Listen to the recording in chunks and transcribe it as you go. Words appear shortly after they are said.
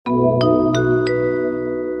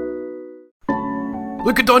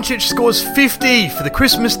Luka Doncic scores 50 for the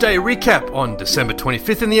Christmas Day recap on December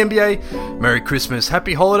 25th in the NBA. Merry Christmas,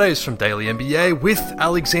 happy holidays from Daily NBA with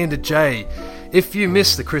Alexander J. If you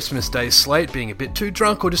missed the Christmas Day slate, being a bit too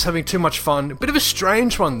drunk or just having too much fun, a bit of a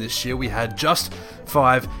strange one this year, we had just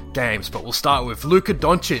 5 games, but we'll start with Luka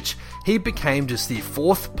Doncic. He became just the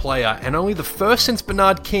 4th player and only the first since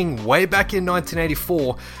Bernard King way back in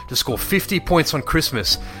 1984 to score 50 points on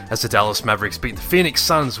Christmas as the Dallas Mavericks beat the Phoenix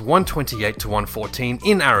Suns 128-114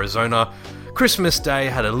 in Arizona. Christmas Day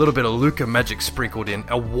had a little bit of Luka magic sprinkled in.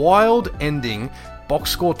 A wild ending. Box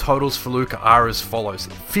score totals for Luka are as follows: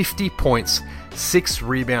 50 points, 6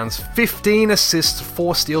 rebounds, 15 assists,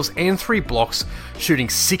 4 steals, and 3 blocks, shooting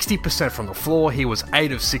 60% from the floor. He was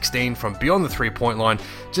 8 of 16 from beyond the 3-point line,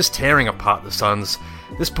 just tearing apart the Suns.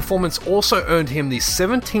 This performance also earned him the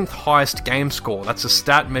 17th highest game score. That's a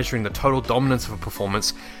stat measuring the total dominance of a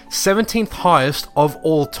performance. 17th highest of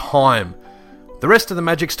all time. The rest of the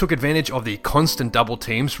Magics took advantage of the constant double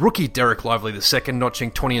teams. Rookie Derek Lively II notching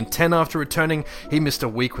 20 and 10 after returning. He missed a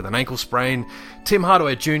week with an ankle sprain. Tim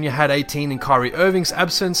Hardaway Jr. had 18 in Kyrie Irving's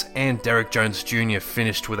absence, and Derek Jones Jr.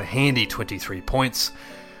 finished with a handy 23 points.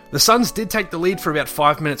 The Suns did take the lead for about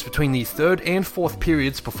 5 minutes between the 3rd and 4th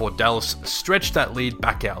periods before Dallas stretched that lead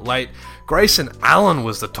back out late. Grayson Allen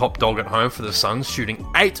was the top dog at home for the Suns, shooting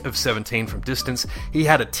 8 of 17 from distance. He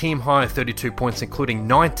had a team-high 32 points, including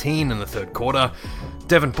 19 in the 3rd quarter.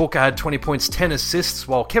 Devin Booker had 20 points, 10 assists,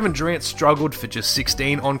 while Kevin Durant struggled for just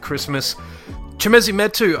 16 on Christmas. Chimezie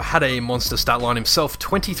Metu had a monster stat line himself,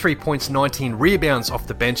 23 points, 19 rebounds off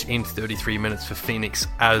the bench in 33 minutes for Phoenix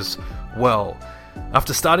as well.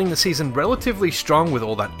 After starting the season relatively strong with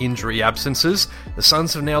all that injury absences, the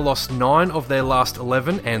Suns have now lost 9 of their last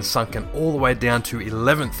 11 and sunken all the way down to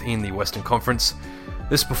 11th in the Western Conference.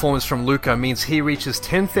 This performance from Luka means he reaches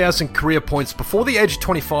 10,000 career points before the age of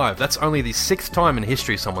 25. That's only the 6th time in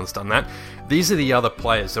history someone's done that. These are the other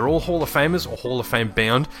players. They're all Hall of Famers or Hall of Fame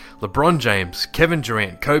bound. LeBron James, Kevin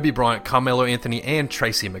Durant, Kobe Bryant, Carmelo Anthony, and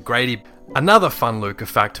Tracy McGrady. Another fun Luka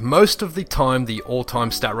fact, most of the time the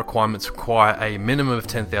all-time stat requirements require a minimum of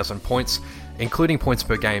 10,000 points, including points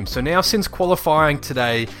per game. So now since qualifying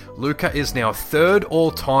today, Luka is now 3rd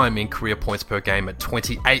all-time in career points per game at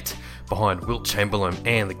 28, behind Wilt Chamberlain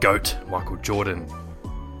and the GOAT, Michael Jordan.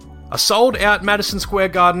 A sold-out Madison Square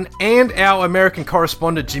Garden and our American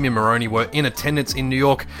correspondent Jimmy Maroney were in attendance in New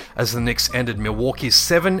York as the Knicks ended Milwaukee's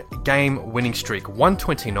 7-game winning streak,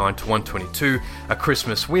 129-122, a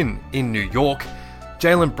Christmas win in New York.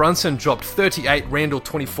 Jalen Brunson dropped 38, Randall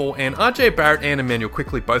 24, and RJ Barrett and Emmanuel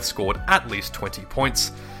Quickley both scored at least 20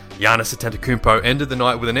 points. Giannis Antetokounmpo ended the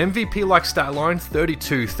night with an MVP-like stat line,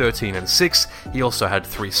 32, 13, and 6. He also had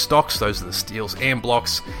 3 stocks, those are the steals and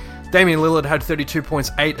blocks. Damian Lillard had 32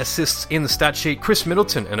 points, 8 assists in the stat sheet. Chris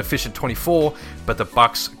Middleton, an efficient 24, but the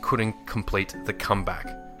Bucks couldn't complete the comeback.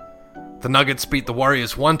 The Nuggets beat the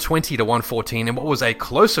Warriors 120-114 in what was a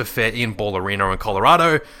close affair in Ball Arena in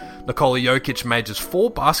Colorado. Nikola Jokic made just 4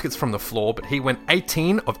 baskets from the floor, but he went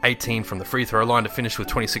 18 of 18 from the free throw line to finish with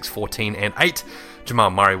 26, 14, and 8.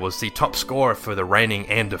 Jamal Murray was the top scorer for the reigning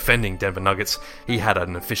and defending Denver Nuggets. He had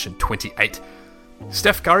an efficient 28.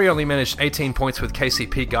 Steph Curry only managed 18 points with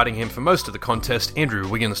KCP guarding him for most of the contest. Andrew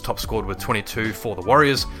Wiggins top scored with 22 for the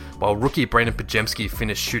Warriors, while rookie Brandon Podziemski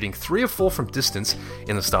finished shooting 3 of 4 from distance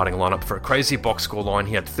in the starting lineup for a crazy box score line.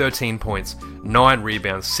 He had 13 points, 9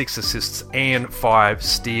 rebounds, 6 assists, and 5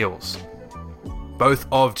 steals. Both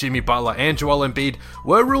of Jimmy Butler and Joel Embiid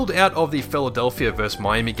were ruled out of the Philadelphia vs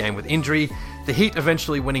Miami game with injury. The Heat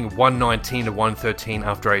eventually winning 119-113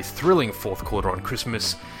 after a thrilling 4th quarter on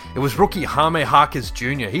Christmas. It was rookie Jaime Jaquez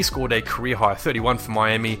Jr. He scored a career-high 31 for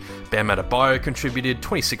Miami. Bam Adebayo contributed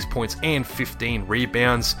 26 points and 15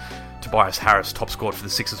 rebounds. Tobias Harris top scored for the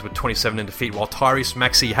Sixers with 27 in defeat, while Tyrese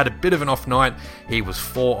Maxey had a bit of an off night. He was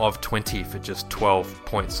 4 of 20 for just 12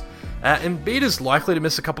 points. Embiid is likely to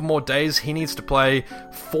miss a couple more days. He needs to play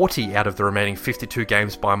 40 out of the remaining 52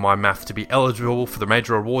 games by my math to be eligible for the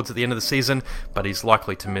major awards at the end of the season, but he's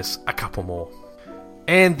likely to miss a couple more.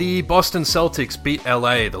 And the Boston Celtics beat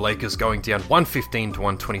LA, the Lakers going down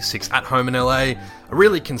 115-126 at home in LA. A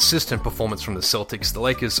really consistent performance from the Celtics, the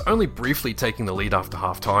Lakers only briefly taking the lead after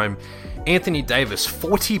halftime. Anthony Davis,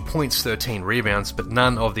 40 points, 13 rebounds, but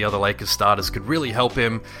none of the other Lakers starters could really help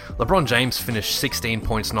him. LeBron James finished 16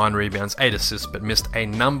 points, 9 rebounds, 8 assists, but missed a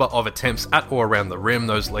number of attempts at or around the rim.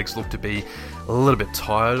 Those legs looked to be a little bit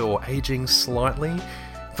tired or aging slightly.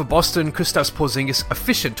 For Boston, Kristaps Porzingis'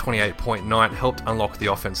 efficient 28-point night helped unlock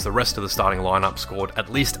the offense. The rest of the starting lineup scored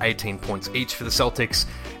at least 18 points each for the Celtics.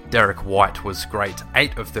 Derek White was great,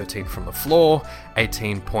 8 of 13 from the floor,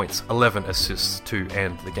 18 points, 11 assists to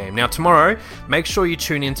end the game. Now tomorrow, make sure you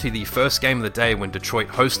tune into the first game of the day when Detroit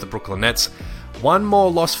hosts the Brooklyn Nets. One more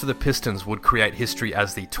loss for the Pistons would create history,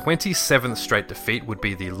 as the 27th straight defeat would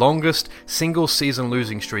be the longest single-season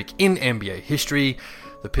losing streak in NBA history.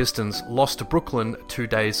 The Pistons lost to Brooklyn 2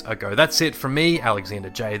 days ago. That's it from me, Alexander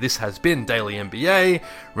J. This has been Daily NBA.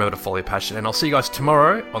 Remember to follow your passion, and I'll see you guys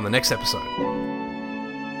tomorrow on the next episode.